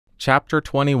Chapter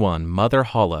 21 Mother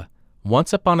Holle.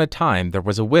 Once upon a time there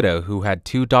was a widow who had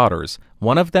 2 daughters.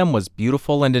 One of them was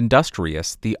beautiful and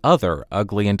industrious, the other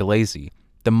ugly and lazy.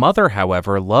 The mother,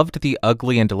 however, loved the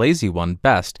ugly and lazy one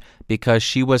best because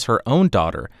she was her own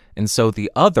daughter, and so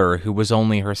the other, who was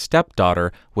only her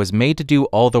stepdaughter, was made to do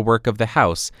all the work of the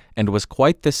house and was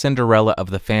quite the Cinderella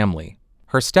of the family.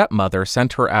 Her stepmother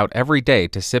sent her out every day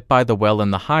to sit by the well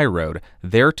in the high road,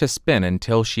 there to spin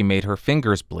until she made her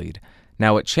fingers bleed.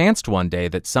 Now it chanced one day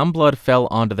that some blood fell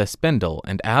onto the spindle,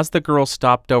 and as the girl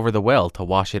stopped over the well to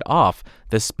wash it off,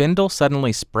 the spindle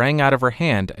suddenly sprang out of her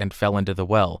hand and fell into the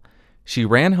well. She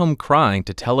ran home crying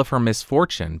to tell of her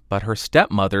misfortune, but her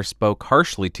stepmother spoke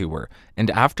harshly to her,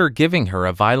 and after giving her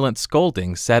a violent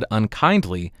scolding, said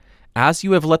unkindly, "As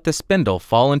you have let the spindle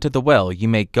fall into the well, you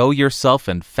may go yourself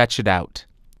and fetch it out."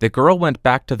 The girl went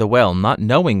back to the well not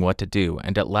knowing what to do,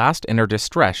 and at last in her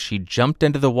distress she jumped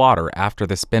into the water after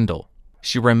the spindle.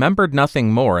 She remembered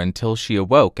nothing more until she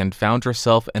awoke and found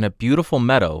herself in a beautiful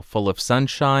meadow full of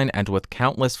sunshine and with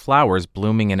countless flowers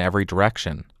blooming in every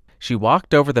direction. She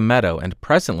walked over the meadow, and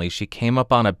presently she came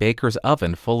upon a baker's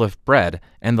oven full of bread,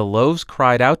 and the loaves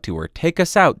cried out to her, take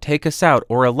us out,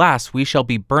 or alas, we shall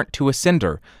be burnt to a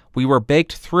cinder. We were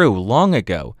baked through long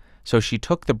ago." So she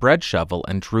took the bread shovel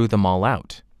and drew them all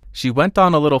out. She went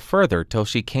on a little further till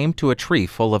she came to a tree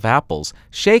full of apples.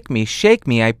 Shake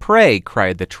me, I pray,"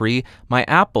 cried the tree. "My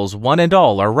apples, one and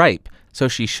all, are ripe." So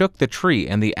she shook the tree,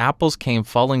 and the apples came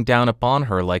falling down upon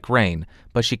her like rain.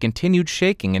 But she continued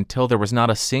shaking until there was not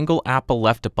a single apple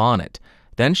left upon it.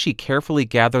 Then she carefully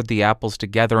gathered the apples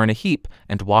together in a heap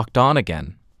and walked on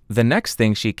again. The next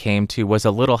thing she came to was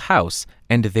a little house,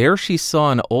 and there she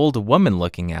saw an old woman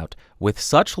looking out, with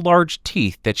such large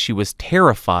teeth that she was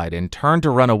terrified and turned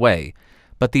to run away.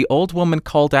 But the old woman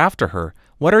called after her,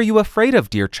 "What are you afraid of,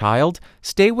 dear child?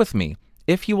 Stay with me.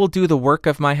 If you will do the work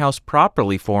of my house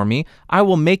properly for me, I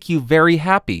will make you very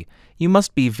happy. You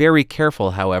must be very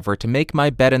careful, however, to make my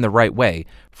bed in the right way,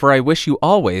 for I wish you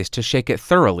always to shake it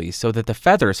thoroughly so that the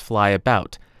feathers fly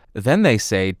about. Then they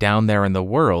say down there in the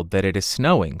world that it is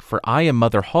snowing, for I am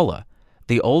Mother Holle."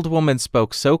 The old woman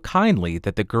spoke so kindly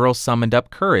that the girl summoned up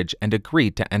courage and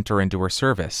agreed to enter into her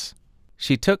service.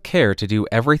 She took care to do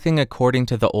everything according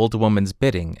to the old woman's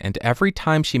bidding, and every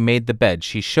time she made the bed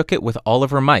she shook it with all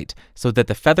of her might, so that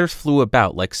the feathers flew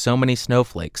about like so many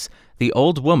snowflakes. The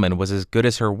old woman was as good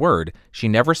as her word. She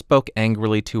never spoke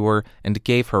angrily to her, and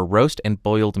gave her roast and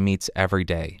boiled meats every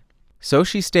day. So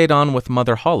she stayed on with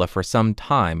Mother Holle for some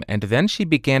time, and then she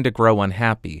began to grow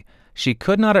unhappy. She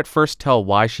could not at first tell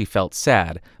why she felt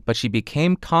sad, but she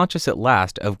became conscious at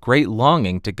last of great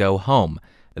longing to go home.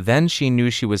 Then she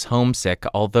knew she was homesick,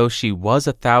 although she was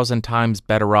 1,000 times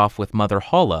better off with Mother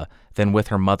Holle than with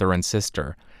her mother and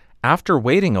sister. After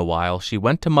waiting a while, she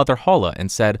went to Mother Holle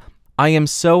and said, "I am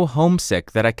so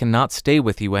homesick that I cannot stay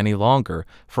with you any longer,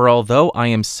 for although I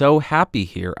am so happy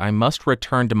here, I must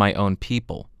return to my own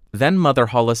people." Then Mother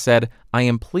Holle said, "I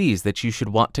am pleased that you should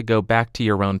want to go back to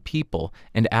your own people,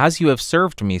 and as you have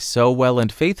served me so well and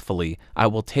faithfully, I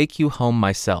will take you home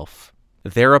myself."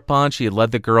 Thereupon she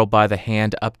led the girl by the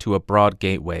hand up to a broad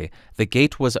gateway. The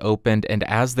gate was opened, and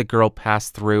as the girl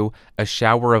passed through, a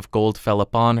shower of gold fell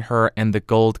upon her, and the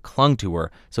gold clung to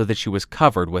her, so that she was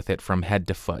covered with it from head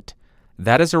to foot.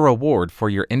 "That is a reward for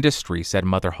your industry," said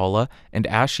Mother Holle, and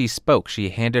as she spoke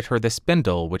she handed her the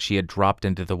spindle which she had dropped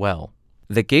into the well.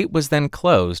 The gate was then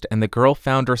closed, and the girl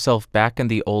found herself back in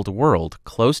the old world,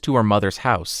 close to her mother's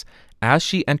house. As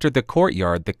she entered the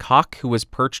courtyard, the cock who was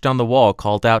perched on the wall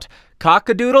called out,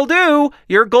 "Cock-a-doodle-doo!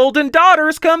 Your golden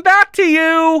daughters come back to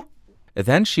you!"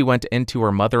 Then she went into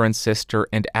her mother and sister,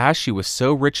 and as she was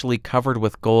so richly covered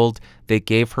with gold, they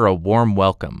gave her a warm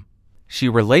welcome. She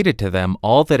related to them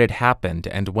all that had happened,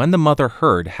 and when the mother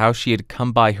heard how she had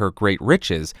come by her great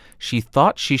riches, she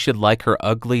thought she should like her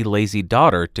ugly, lazy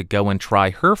daughter to go and try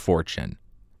her fortune.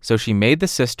 So she made the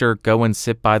sister go and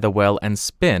sit by the well and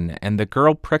spin, and the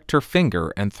girl pricked her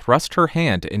finger and thrust her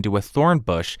hand into a thorn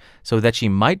bush so that she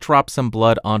might drop some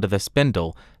blood onto the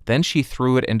spindle. Then she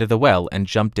threw it into the well and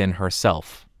jumped in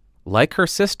herself. Like her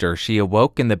sister, she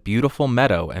awoke in the beautiful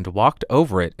meadow and walked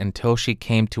over it until she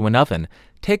came to an oven.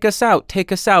 Take us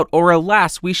out, or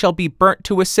alas, we shall be burnt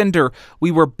to a cinder.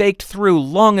 We were baked through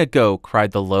long ago,"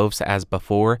 cried the loaves as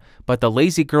before. But the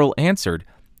lazy girl answered,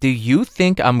 "Do you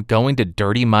think I'm going to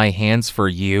dirty my hands for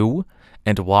you?"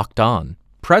 and walked on.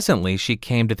 Presently she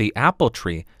came to the apple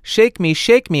tree. Shake me,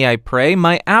 I pray,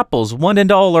 my apples, one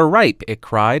and all, are ripe," it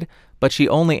cried. But she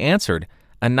only answered,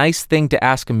 "A nice thing to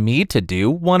ask me to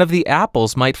do. One of the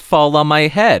apples might fall on my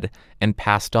head," and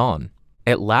passed on.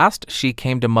 At last she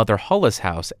came to Mother Holle's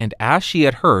house, and as she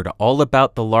had heard all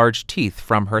about the large teeth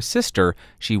from her sister,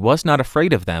 she was not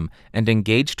afraid of them, and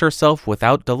engaged herself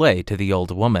without delay to the old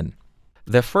woman.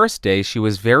 The first day she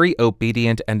was very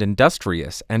obedient and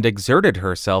industrious, and exerted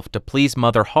herself to please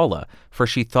Mother Holle, for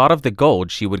she thought of the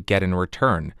gold she would get in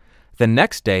return. The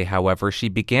next day, however, she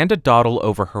began to dawdle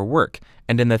over her work,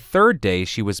 and in the third day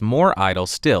she was more idle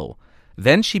still.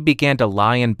 Then she began to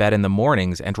lie in bed in the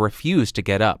mornings and refused to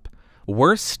get up.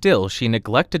 Worse still, she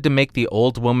neglected to make the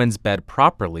old woman's bed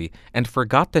properly, and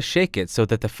forgot to shake it so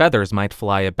that the feathers might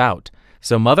fly about.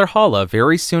 So Mother Holle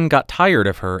very soon got tired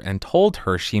of her and told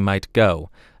her she might go.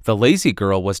 The lazy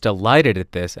girl was delighted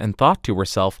at this and thought to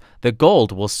herself, "The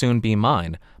gold will soon be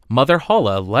mine." Mother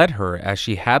Holle led her as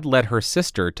she had led her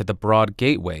sister to the broad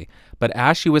gateway, but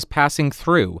as she was passing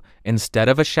through, instead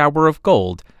of a shower of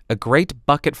gold, a great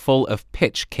bucketful of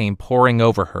pitch came pouring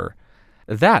over her.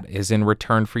 "That is in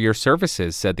return for your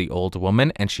services," said the old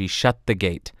woman, and she shut the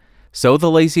gate. So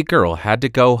the lazy girl had to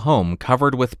go home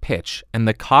covered with pitch, and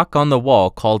the cock on the wall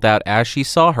called out as she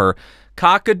saw her,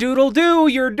 "Cock-a-doodle-doo,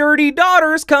 your dirty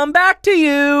daughter's come back to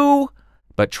you!"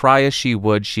 But try as she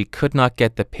would, she could not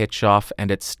get the pitch off, and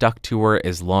it stuck to her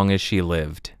as long as she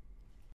lived.